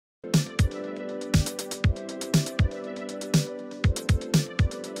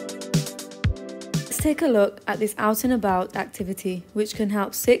take a look at this out and about activity which can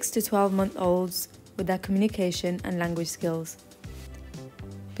help 6 to 12-month-olds with their communication and language skills.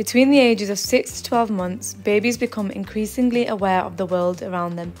 Between the ages of 6 to 12 months, babies become increasingly aware of the world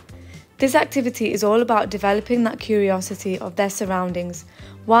around them. This activity is all about developing that curiosity of their surroundings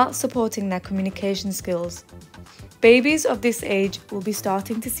while supporting their communication skills. Babies of this age will be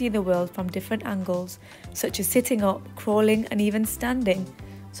starting to see the world from different angles, such as sitting up, crawling, and even standing.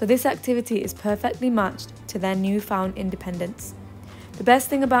 So this activity is perfectly matched to their newfound independence. The best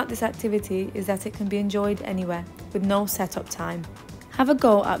thing about this activity is that it can be enjoyed anywhere, with no set-up time. Have a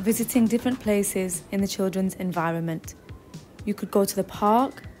go at visiting different places in the children's environment. You could go to the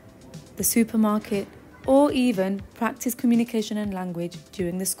park, the supermarket, or even practice communication and language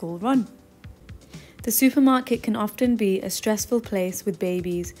during the school run. The supermarket can often be a stressful place with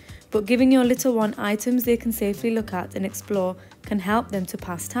babies, but giving your little one items they can safely look at and explore can help them to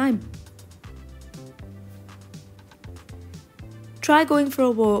pass time. Try going for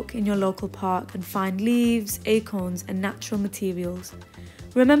a walk in your local park and find leaves, acorns, and natural materials.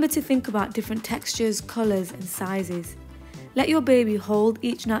 Remember to think about different textures, colours, and sizes. Let your baby hold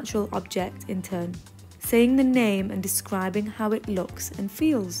each natural object in turn, saying the name and describing how it looks and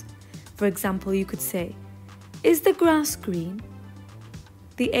feels. For example, you could say, "Is the grass green?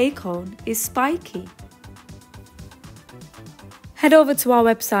 The acorn is spiky." Head over to our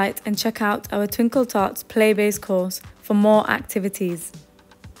website and check out our Twinkl Tots play-based course for more activities.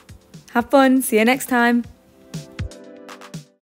 Have fun, see you next time.